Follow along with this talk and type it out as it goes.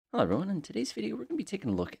Hello, everyone. In today's video, we're going to be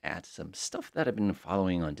taking a look at some stuff that I've been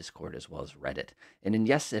following on Discord as well as Reddit. And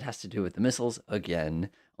yes, it has to do with the missiles again,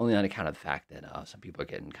 only on account of the fact that some people are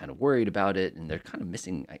getting kind of worried about it and they're kind of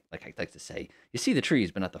missing, like I like to say, you see the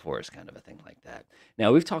trees, but not the forest, kind of a thing like that.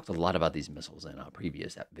 Now, we've talked a lot about these missiles in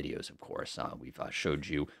previous videos, of course. We've showed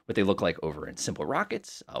you what they look like over in Simple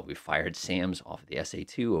Rockets. We've fired SAMs off of the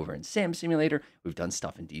SA2 over in SAM Simulator. We've done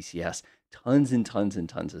stuff in DCS, tons and tons and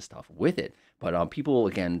tons of stuff with it. But people,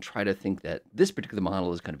 again, try to think that this particular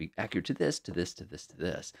model is going to be accurate to this, to this, to this, to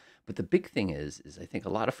this. But the big thing is I think a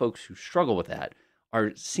lot of folks who struggle with that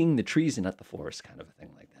are seeing the trees and not the forest, kind of a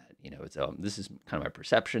thing like that. You know, it's this is kind of my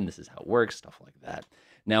perception. This is how it works, stuff like that.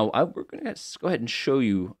 Now, we're going to go ahead and show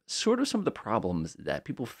you sort of some of the problems that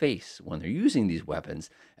people face when they're using these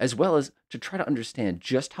weapons, as well as to try to understand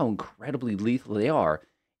just how incredibly lethal they are.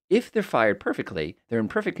 If they're fired perfectly, they're in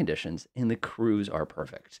perfect conditions, and the crews are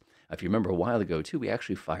perfect. If you remember a while ago, too, we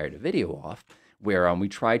actually fired a video off where we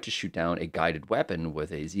tried to shoot down a guided weapon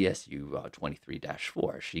with a ZSU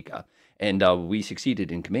 23-4 Sheikah, and we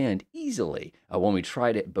succeeded in command easily. When we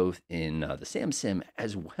tried it both in the SAM Sim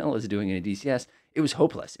as well as doing it in DCS, it was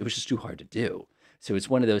hopeless. It was just too hard to do. So it's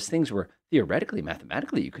one of those things where theoretically,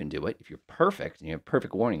 mathematically, you can do it if you're perfect, and you have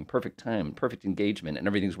perfect warning, perfect time, perfect engagement, and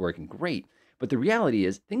everything's working great. But the reality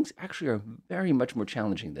is things actually are very much more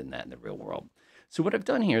challenging than that in the real world. So what I've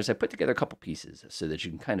done here is I put together a couple pieces so that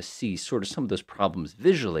you can kind of see sort of some of those problems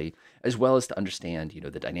visually, as well as to understand,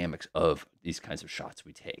 the dynamics of these kinds of shots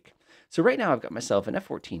we take. So right now I've got myself an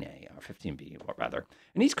F-14A, or 15B, or rather,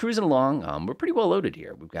 and he's cruising along. We're pretty well loaded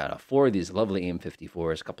here. We've got 4 of these lovely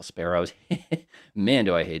AIM-54s, a couple Sparrows. Man,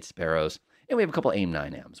 do I hate Sparrows. And we have a couple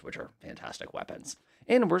AIM-9Ms, which are fantastic weapons.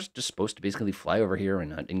 And we're just supposed to basically fly over here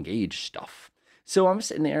and engage stuff. So I'm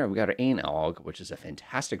sitting there, we got our AAM, which is a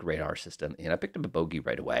fantastic radar system, and I picked up a bogey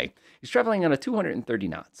right away. He's traveling at 230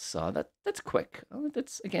 knots. That's quick.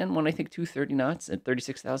 That's, again, when I think 230 knots at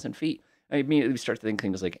 36,000 feet, I immediately start to think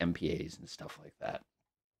things like MPAs and stuff like that.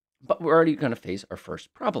 But we're already going to face our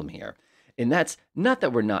first problem here. And that's not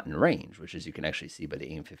that we're not in range, which as you can actually see by the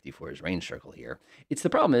AIM-54's range circle here. It's the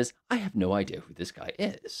problem is I have no idea who this guy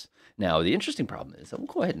is. Now, the interesting problem is, we'll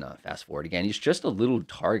go ahead and fast forward again. He's just a little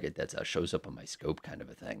target that shows up on my scope kind of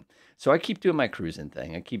a thing. So I keep doing my cruising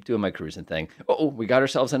thing. Oh, we got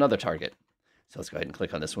ourselves another target. So let's go ahead and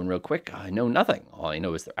click on this one real quick. I know nothing. All I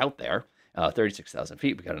know is they're out there. 36,000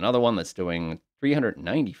 feet. We got another one that's doing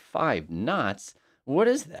 395 knots. What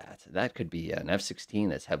is that? That could be an F-16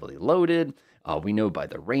 that's heavily loaded. We know by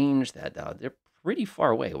the range that they're pretty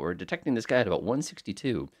far away. We're detecting this guy at about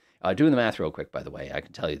 162. Doing the math real quick, by the way, I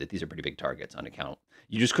can tell you that these are pretty big targets on account.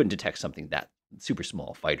 You just couldn't detect something that super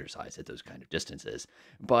small fighter size at those kind of distances.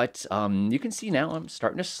 But you can see now I'm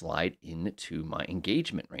starting to slide into my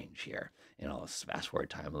engagement range here. And I'll fast forward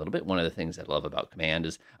time a little bit. One of the things I love about Command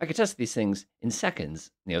is I can test these things in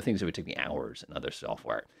seconds, things that would take me hours in other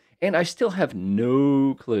software. And I still have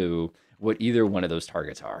no clue what either one of those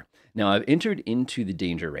targets are. Now, I've entered into the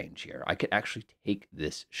danger range here. I could actually take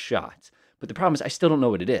this shot. But the problem is I still don't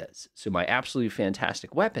know what it is. So my absolutely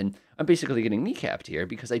fantastic weapon, I'm basically getting kneecapped here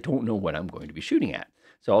because I don't know what I'm going to be shooting at.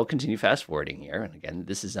 So I'll continue fast forwarding here. And again,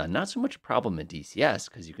 this is not so much a problem in DCS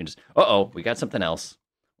because you can just, we got something else.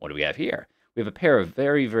 What do we have here? We have a pair of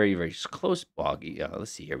very, very, very close boggy.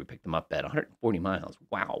 Let's see here. We picked them up at 140 miles.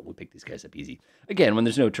 Wow, we picked these guys up easy. Again, when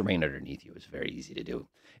there's no terrain underneath you, it's very easy to do.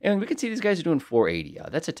 And we can see these guys are doing 480.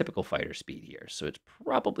 That's a typical fighter speed here. So it's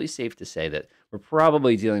probably safe to say that we're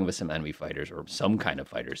probably dealing with some enemy fighters or some kind of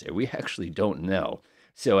fighters here. We actually don't know.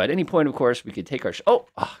 So at any point, of course, we could take our...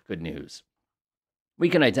 good news. We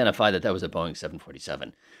can identify that was a Boeing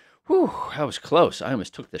 747. Whew, that was close. I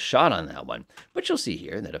almost took the shot on that one. But you'll see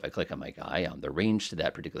here that if I click on my guy, the range to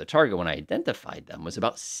that particular target when I identified them was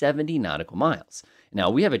about 70 nautical miles.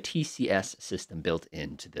 Now, we have a TCS system built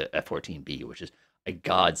into the F-14B, which is a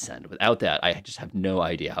godsend. Without that, I just have no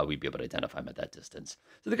idea how we'd be able to identify them at that distance.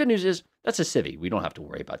 So the good news is that's a civvy. We don't have to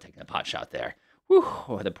worry about taking a pot shot there.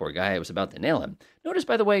 Whew, the poor guy, I was about to nail him. Notice,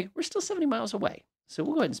 by the way, we're still 70 miles away. So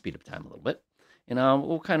we'll go ahead and speed up time a little bit. And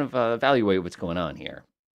we'll kind of evaluate what's going on here.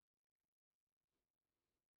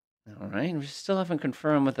 All right, we still haven't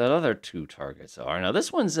confirmed what the other 2 targets are. Now,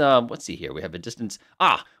 this one's, let's see here. We have a distance.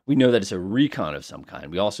 We know that it's a recon of some kind.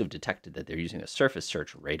 We also have detected that they're using a surface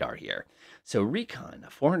search radar here. So recon,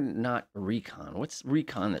 a 400-knot recon. What's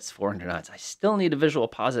recon that's 400 knots? I still need a visual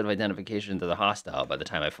positive identification to the hostile by the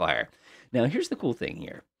time I fire. Now, here's the cool thing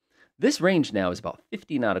here. This range now is about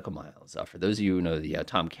 50 nautical miles. For those of you who know the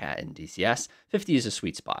Tomcat and DCS, 50 is a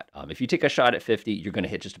sweet spot. If you take a shot at 50, you're going to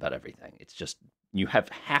hit just about everything. It's just you have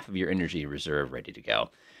half of your energy reserve ready to go.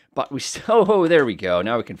 But we still, oh, there we go.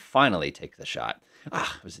 Now we can finally take the shot.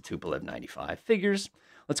 Ah, it was a Tupolev 95. Figures.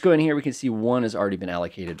 Let's go in here. We can see one has already been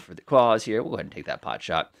allocated for the claws here. We'll go ahead and take that pot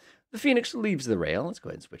shot. The Phoenix leaves the rail. Let's go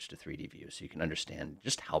ahead and switch to 3D view so you can understand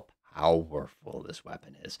just how powerful this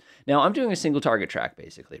weapon is. Now, I'm doing a single target track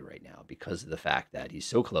basically right now because of the fact that he's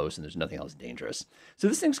so close and there's nothing else dangerous. So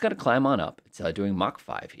this thing's got to climb on up. It's doing Mach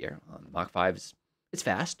 5 here. Mach 5 is it's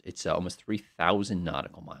fast. It's almost 3,000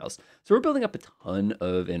 nautical miles. So we're building up a ton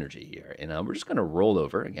of energy here. And we're just going to roll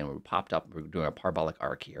over. Again, we popped up. We're doing a parabolic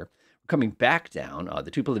arc here. We're coming back down. The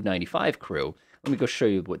Tupolev 95 crew, let me go show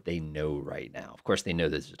you what they know right now. Of course, they know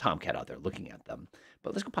there's a Tomcat out there looking at them.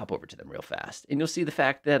 But let's go pop over to them real fast. And you'll see the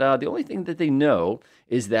fact that the only thing that they know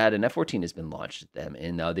is that an F-14 has been launched at them.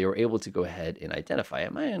 And they were able to go ahead and identify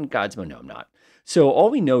it. And Godsmo, no, I'm not. So all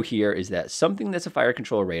we know here is that something that's a fire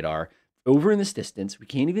control radar over in this distance, we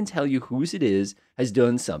can't even tell you whose it is, has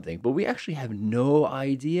done something, but we actually have no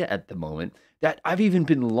idea at the moment that I've even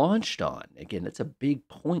been launched on. Again, that's a big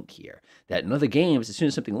point here, that in other games, as soon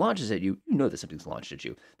as something launches at you, you know that something's launched at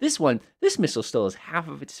you. This one, this missile still has half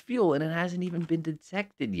of its fuel, and it hasn't even been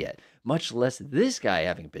detected yet, much less this guy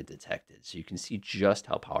having been detected. So you can see just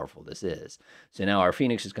how powerful this is. So now our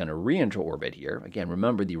Phoenix is going to re-enter orbit here. Again,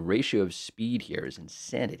 remember the ratio of speed here is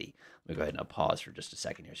insanity. Let me go ahead and pause for just a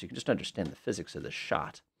second here so you can just understand the physics of the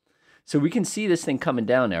shot. So we can see this thing coming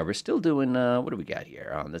down now. We're still doing, what do we got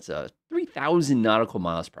here? That's 3,000 nautical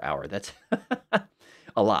miles per hour. That's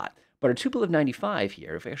a lot. But our Tupolev 95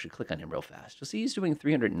 here, if I actually click on him real fast, you'll see he's doing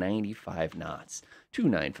 395 knots.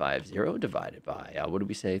 2950 divided by, what do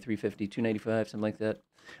we say, 350, 295, something like that?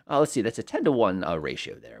 Let's see, that's a 10 to 1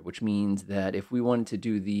 ratio there, which means that if we wanted to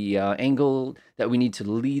do the angle that we need to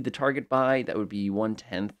lead the target by, that would be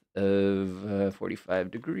 1/10 of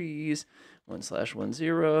 45 degrees.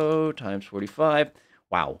 1/10 times 45.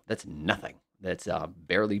 Wow, that's nothing. That's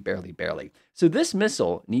barely. So this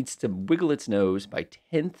missile needs to wiggle its nose by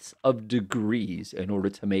tenths of degrees in order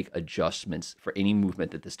to make adjustments for any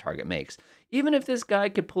movement that this target makes. Even if this guy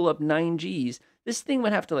could pull up 9 Gs, this thing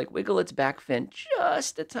would have to like wiggle its back fin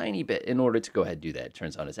just a tiny bit in order to go ahead and do that. It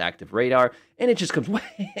turns on its active radar, and it just comes wham!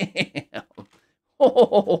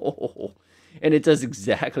 Oh, and it does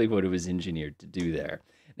exactly what it was engineered to do there.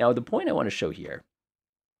 Now, the point I want to show here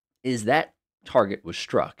is that target was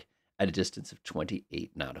struck at a distance of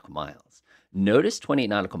 28 nautical miles. Notice 28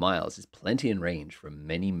 nautical miles is plenty in range for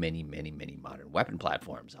many modern weapon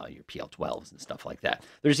platforms, your PL-12s and stuff like that.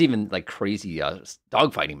 There's even like crazy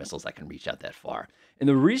dogfighting missiles that can reach out that far. And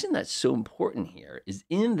the reason that's so important here is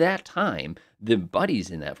in that time, the buddies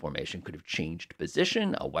in that formation could have changed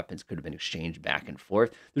position, weapons could have been exchanged back and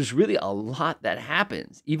forth. There's really a lot that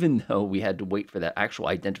happens, even though we had to wait for that actual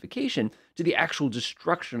identification to the actual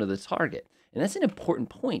destruction of the target. And that's an important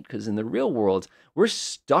point because in the real world, we're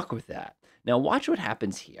stuck with that. Now, watch what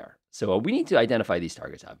happens here. So we need to identify these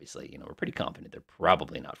targets, obviously. We're pretty confident they're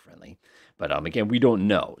probably not friendly. But again, we don't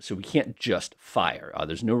know. So we can't just fire.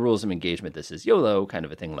 There's no rules of engagement. This is YOLO, kind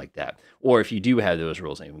of a thing like that. Or if you do have those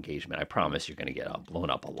rules of engagement, I promise you're going to get blown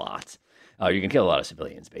up a lot. You can kill a lot of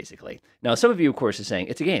civilians, basically. Now, some of you, of course, are saying,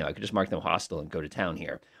 it's a game. I could just mark them hostile and go to town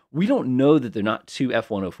here. We don't know that they're not 2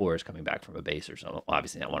 F-104s coming back from a base or something. Well,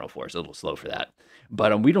 obviously, not 104. It's a little slow for that.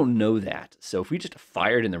 But we don't know that. So if we just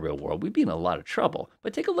fired in the real world, we'd be in a lot of trouble.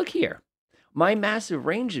 But take a look here. My massive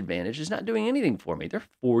range advantage is not doing anything for me. They're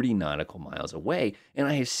 40 nautical miles away, and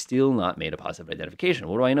I have still not made a positive identification.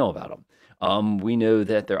 What do I know about them? We know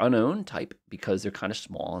that they're unknown type because they're kind of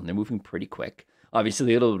small and they're moving pretty quick.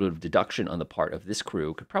 Obviously, a little bit of deduction on the part of this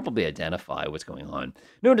crew could probably identify what's going on.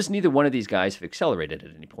 Notice neither one of these guys have accelerated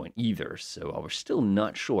at any point either, so we're still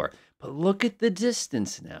not sure. But look at the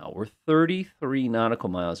distance now. We're 33 nautical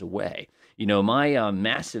miles away. My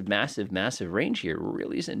massive range here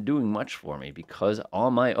really isn't doing much for me because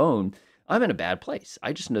on my own, I'm in a bad place.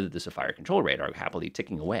 I just know that there's a fire control radar happily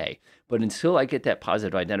ticking away. But until I get that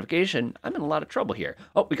positive identification, I'm in a lot of trouble here.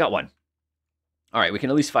 Oh, we got one. All right, we can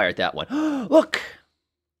at least fire at that one. Look!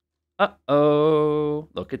 Uh-oh.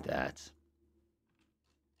 Look at that.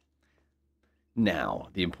 Now,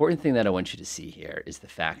 the important thing that I want you to see here is the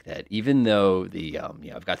fact that even though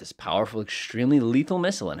I've got this powerful, extremely lethal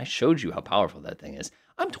missile, and I showed you how powerful that thing is,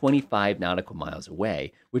 I'm 25 nautical miles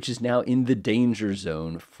away, which is now in the danger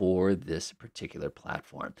zone for this particular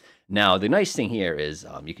platform. Now, the nice thing here is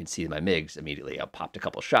you can see my MiGs immediately popped a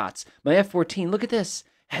couple shots. My F-14, look at this,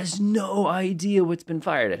 has no idea what's been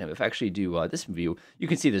fired at him. If I actually do this view, you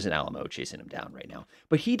can see there's an Alamo chasing him down right now.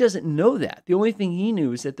 But he doesn't know that. The only thing he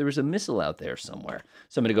knew is that there was a missile out there somewhere.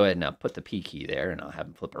 So I'm going to go ahead and put the P key there, and I'll have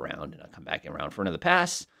him flip around, and I'll come back around for another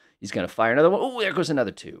pass. He's going to fire another one. Oh, there goes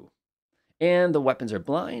another 2. And the weapons are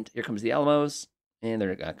blind. Here comes the Alamos, and they're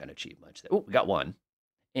not going to achieve much. Oh, we got one,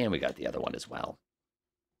 and we got the other one as well.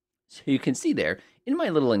 So you can see there, in my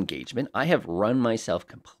little engagement, I have run myself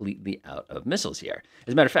completely out of missiles here.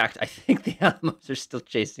 As a matter of fact, I think the Alamos are still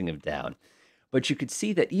chasing him down. But you could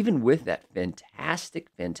see that even with that fantastic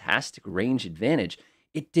range advantage,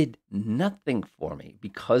 it did nothing for me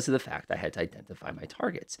because of the fact I had to identify my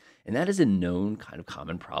targets. And that is a known kind of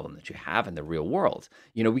common problem that you have in the real world.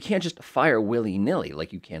 You know, we can't just fire willy-nilly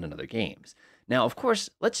like you can in other games. Now, of course,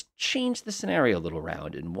 let's change the scenario a little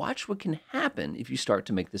around and watch what can happen if you start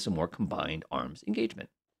to make this a more combined arms engagement.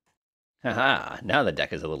 Haha, now the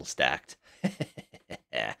deck is a little stacked.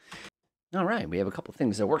 All right, we have a couple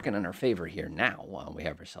things that are working in our favor here now. We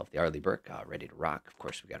have ourselves the Arleigh Burke ready to rock. Of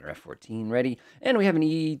course, we got our F-14 ready, and we have an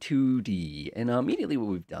E-2D. And immediately what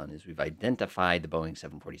we've done is we've identified the Boeing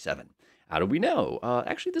 747. How do we know?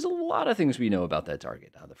 Actually, there's a lot of things we know about that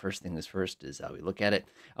target. The first thing is we look at it.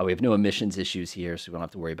 We have no emissions issues here, so we don't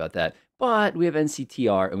have to worry about that. But we have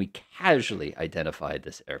NCTR, and we casually identified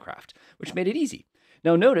this aircraft, which made it easy.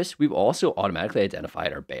 Now notice we've also automatically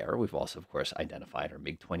identified our Bear. We've also, of course, identified our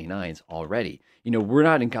MiG-29s already. You know, we're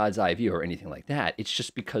not in God's eye view or anything like that. It's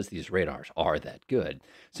just because these radars are that good.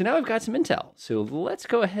 So now we've got some intel. So let's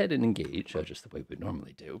go ahead and engage just the way we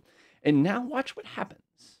normally do. And now watch what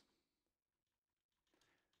happens.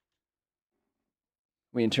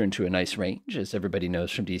 We enter into a nice range, as everybody knows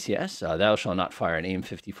from DCS. Thou shalt not fire an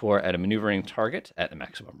AIM-54 at a maneuvering target at the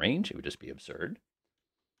maximum range. It would just be absurd.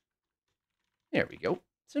 There we go.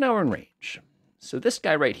 So now we're in range. So this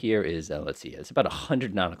guy right here is, let's see, it's about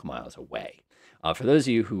 100 nautical miles away. For those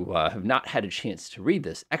of you who have not had a chance to read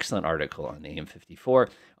this excellent article on the AIM-54,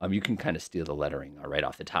 you can kind of steal the lettering right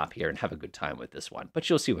off the top here and have a good time with this one. But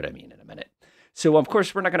you'll see what I mean in a minute. So, of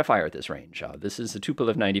course, we're not going to fire at this range. This is a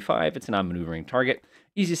Tupolev 95. It's a non-maneuvering target.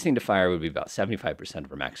 Easiest thing to fire would be about 75%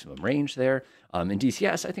 of our maximum range there. In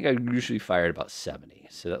DCS, I think I usually fire at about 70.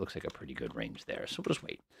 So that looks like a pretty good range there. So we'll just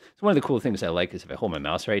wait. So one of the cool things I like is if I hold my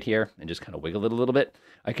mouse right here and just kind of wiggle it a little bit,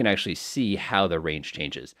 I can actually see how the range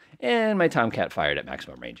changes. And my Tomcat fired at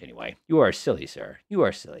maximum range anyway. You are silly, sir. You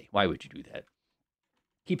are silly. Why would you do that?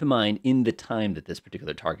 Keep in mind, in the time that this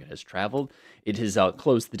particular target has traveled, it has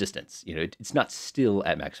closed the distance. You know, it's not still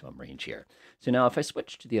at maximum range here. So now if I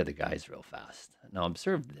switch to the other guys real fast, now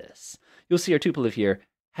observe this. You'll see our Tupolev here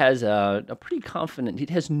has a pretty confident,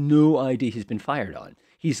 he has no idea he's been fired on.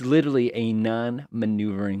 He's literally a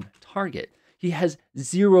non-maneuvering target. He has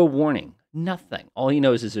zero warning, nothing. All he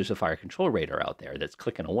knows is there's a fire control radar out there that's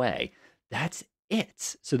clicking away. That's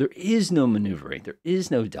it. So there is no maneuvering, there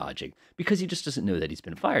is no dodging, because he just doesn't know that he's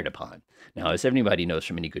been fired upon. Now, as everybody knows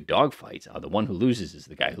from any good dogfights, the one who loses is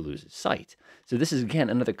the guy who loses sight. So this is, again,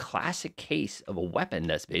 another classic case of a weapon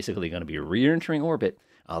that's basically going to be re-entering orbit.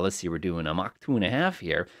 Let's see, we're doing a Mach 2.5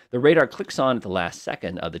 here. The radar clicks on at the last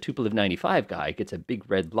second. The Tupolev 95 guy gets a big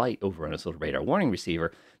red light over on his little radar warning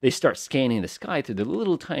receiver. They start scanning the sky through the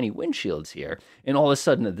little tiny windshields here, and all of a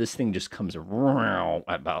sudden this thing just comes around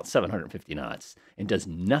at about 750 knots and does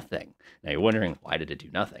nothing. Now you're wondering, why did it do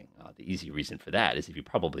nothing? The easy reason for that is, if you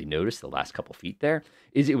probably noticed the last couple feet there,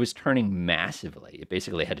 is it was turning massively. It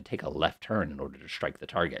basically had to take a left turn in order to strike the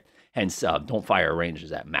target. Hence, don't fire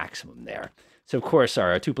ranges at maximum there. So, of course,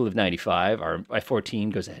 our Tupolev 95, our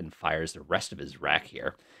F-14 goes ahead and fires the rest of his rack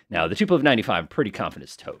here. Now, the Tupolev 95, I'm pretty confident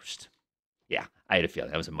is toast. Yeah, I had a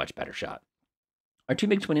feeling that was a much better shot. Our two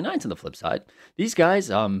MiG-29s on the flip side, these guys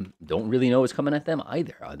don't really know what's coming at them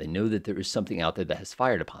either. They know that there is something out there that has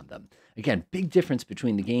fired upon them. Again, big difference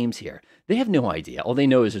between the games here. They have no idea. All they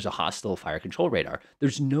know is there's a hostile fire control radar.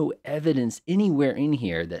 There's no evidence anywhere in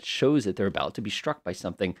here that shows that they're about to be struck by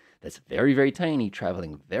something that's very, very tiny,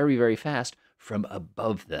 traveling very, very fast from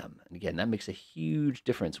above them. And again, that makes a huge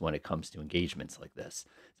difference when it comes to engagements like this.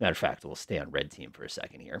 As a matter of fact, we'll stay on red team for a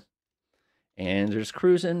second here. And they're just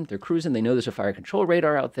cruising. They're cruising. They know there's a fire control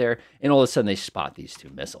radar out there. And all of a sudden, they spot these two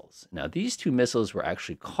missiles. Now, these two missiles were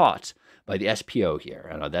actually caught by the SPO here.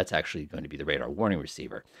 And that's actually going to be the radar warning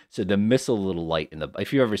receiver. So the missile little light in the,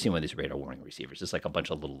 if you've ever seen one of these radar warning receivers, it's like a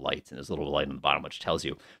bunch of little lights, and there's a little light on the bottom which tells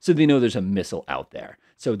you. So they know there's a missile out there.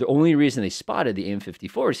 So the only reason they spotted the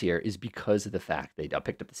AIM-54s here is because of the fact they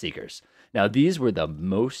picked up the Seekers. Now, these were the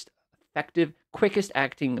most effective, quickest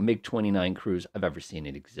acting MiG-29 crews I've ever seen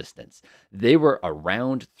in existence. They were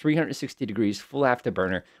around 360 degrees, full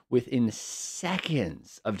afterburner, within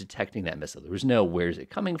seconds of detecting that missile. There was no, where's it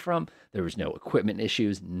coming from? There was no equipment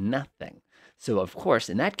issues, nothing. So, of course,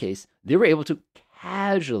 in that case, they were able to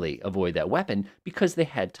casually avoid that weapon because they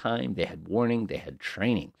had time, they had warning, they had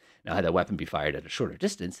training. Now, had that weapon be fired at a shorter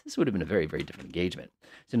distance, this would have been a very, very different engagement.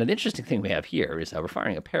 So now the interesting thing we have here is we're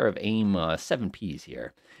firing a pair of AIM 7Ps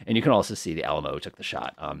here. And you can also see the Alamo took the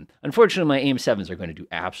shot. Unfortunately, my AIM 7s are going to do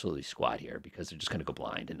absolutely squat here because they're just going to go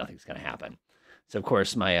blind and nothing's going to happen. So, of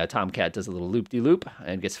course, my Tomcat does a little loop-de-loop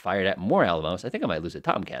and gets fired at more Alamos. I think I might lose a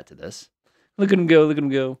Tomcat to this. Look at him go, look at him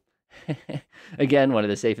go. Again, one of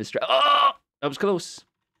the safest... Oh! That was close.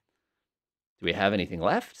 Do we have anything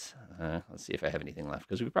left? Let's see if I have anything left,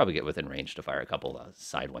 because we could probably get within range to fire a couple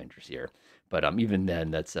Sidewinders here. But even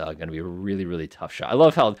then, that's going to be a really, really tough shot. I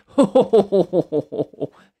love how...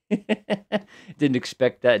 Didn't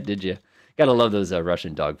expect that, did you? Gotta love those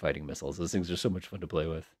Russian dogfighting missiles. Those things are so much fun to play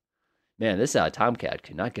with. Man, this Tomcat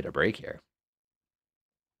could not get a break here.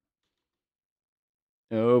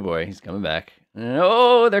 Oh boy, he's coming back.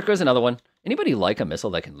 Oh, there goes another one. Anybody like a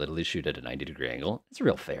missile that can literally shoot at a 90-degree angle? It's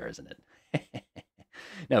real fair, isn't it?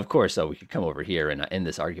 Now, of course, we could come over here and end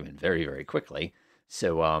this argument very, very quickly.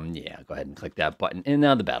 So, yeah, go ahead and click that button, and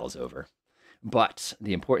now the battle's over. But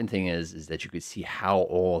the important thing is that you could see how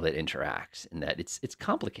all that interacts, and that it's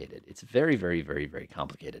complicated. It's very, very, very, very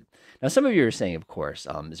complicated. Now, some of you are saying, of course,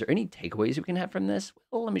 is there any takeaways we can have from this?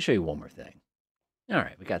 Well, let me show you one more thing. All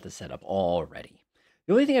right, we got this set up already.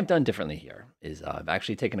 The only thing I've done differently here is I've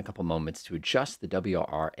actually taken a couple moments to adjust the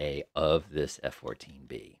WRA of this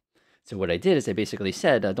F-14B. So what I did is I basically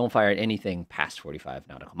said, don't fire at anything past 45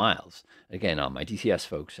 nautical miles. Again, my DCS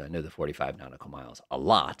folks know the 45 nautical miles a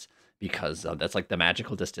lot because that's like the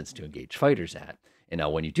magical distance to engage fighters at. And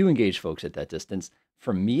when you do engage folks at that distance,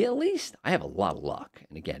 for me at least, I have a lot of luck.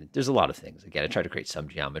 And again, there's a lot of things. Again, I try to create some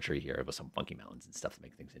geometry here with some funky mountains and stuff to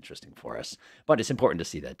make things interesting for us. But it's important to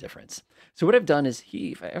see that difference. So what I've done is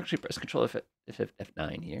if I actually press Control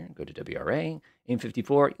F9 here, go to WRA, AIM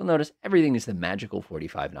 54, you'll notice everything is the magical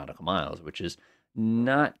 45 nautical miles, which is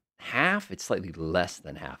not half, it's slightly less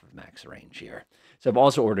than half of max range here. So I've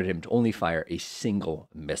also ordered him to only fire a single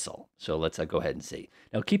missile. So let's go ahead and see.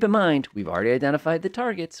 Now keep in mind, we've already identified the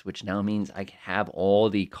targets, which now means I have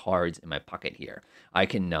all the cards in my pocket here. I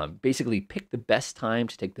can basically pick the best time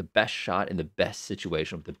to take the best shot in the best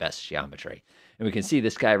situation with the best geometry. And we can see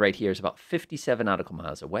this guy right here is about 57 nautical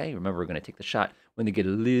miles away. Remember, we're going to take the shot when they get a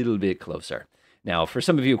little bit closer. Now, for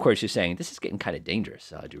some of you, of course, you're saying, this is getting kind of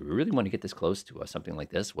dangerous. Do we really want to get this close to something like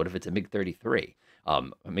this? What if it's a MiG-33? A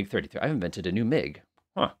MiG-33, I've invented a new MiG.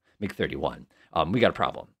 MiG-31. We got a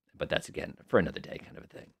problem, but that's, again, for another day kind of a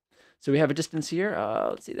thing. So we have a distance here.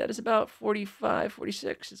 Let's see, that is about 45,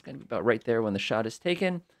 46. It's going to be about right there when the shot is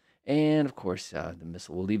taken. And, of course, the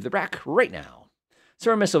missile will leave the rack right now. So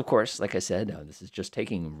our missile, of course, like I said, this is just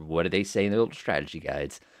taking, what do they say in the little strategy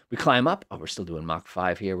guides? We climb up. Oh, we're still doing Mach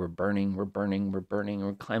 5 here. We're burning, we're burning, we're burning.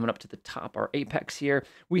 We're climbing up to the top, our apex here.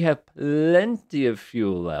 We have plenty of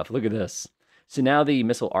fuel left. Look at this. So now the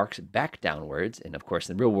missile arcs back downwards. And of course,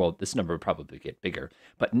 in the real world, this number would probably get bigger.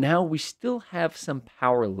 But now we still have some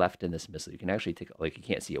power left in this missile. You can actually take, like, you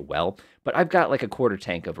can't see it well, but I've got like a quarter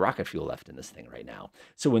tank of rocket fuel left in this thing right now.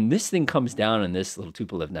 So when this thing comes down in this little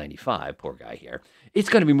Tupolev 95, poor guy here, it's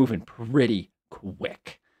going to be moving pretty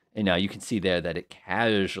quick. And now you can see there that it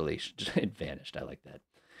casually it vanished. I like that.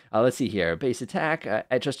 Let's see here. Base attack,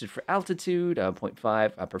 adjusted for altitude,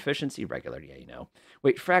 0.5. Proficiency, regular, yeah, you know.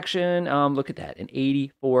 Weight fraction, look at that. An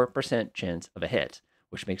 84% chance of a hit,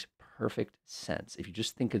 which makes perfect sense if you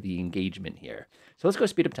just think of the engagement here. So let's go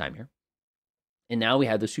speed up time here. And now we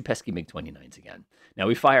have those two pesky MiG-29s again. Now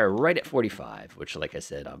we fire right at 45, which, like I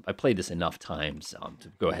said, I played this enough times to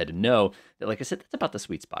go ahead and know that, like I said, that's about the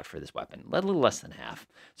sweet spot for this weapon, a little less than half.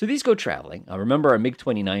 So these go traveling. Remember, our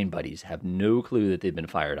MiG-29 buddies have no clue that they've been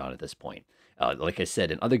fired on at this point. Like I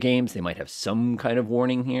said, in other games, they might have some kind of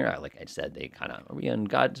warning here. Like I said, they kind of, are we on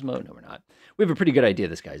God's mode? No, we're not. We have a pretty good idea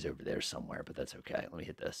this guy's over there somewhere, but that's okay. Let me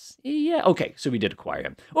hit this. Yeah, okay, so we did acquire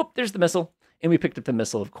him. Oh, there's the missile. And we picked up the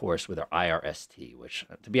missile, of course, with our IRST, which,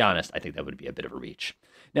 to be honest, I think that would be a bit of a reach.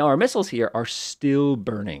 Now, our missiles here are still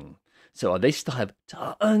burning. So they still have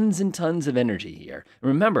tons and tons of energy here. And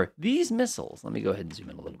remember, these missiles, let me go ahead and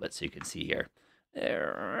zoom in a little bit so you can see here.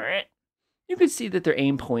 There. You can see that their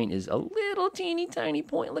aim point is a little teeny tiny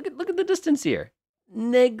point. Look at the distance here.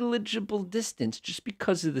 Negligible distance just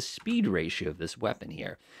because of the speed ratio of this weapon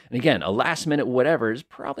here. And again, a last minute whatever is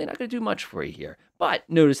probably not going to do much for you here. But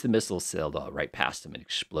notice the missile sailed right past them and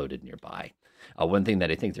exploded nearby. One thing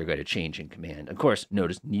that I think they're going to change in command, of course,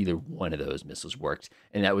 notice neither one of those missiles worked,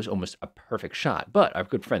 and that was almost a perfect shot. But our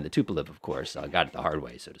good friend, the Tupolev, of course, got it the hard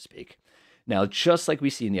way, so to speak. Now, just like we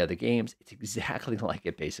see in the other games, it's exactly like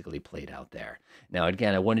it basically played out there. Now,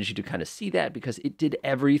 again, I wanted you to kind of see that because it did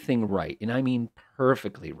everything right, and I mean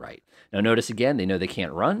perfectly right. Now, notice again, they know they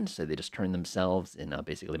can't run, so they just turn themselves and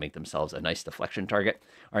basically make themselves a nice deflection target.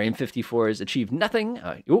 Our M54s achieve nothing.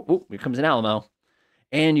 Here comes an Alamo.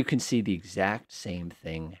 And you can see the exact same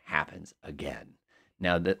thing happens again.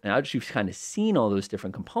 Now that you've kind of seen all those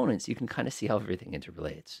different components, you can kind of see how everything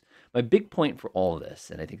interrelates. My big point for all of this,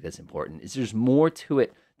 and I think that's important, is there's more to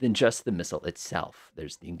it than just the missile itself.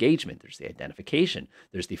 There's the engagement, there's the identification,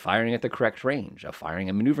 there's the firing at the correct range, firing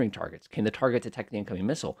and maneuvering targets. Can the target detect the incoming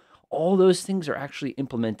missile? All those things are actually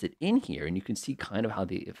implemented in here, and you can see kind of how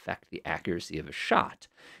they affect the accuracy of a shot.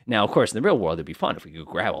 Now, of course, in the real world, it'd be fun if we could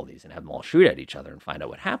grab all these and have them all shoot at each other and find out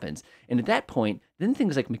what happens. And at that point, then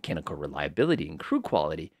things like mechanical reliability and crew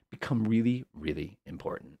quality become really, really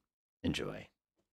important. Enjoy.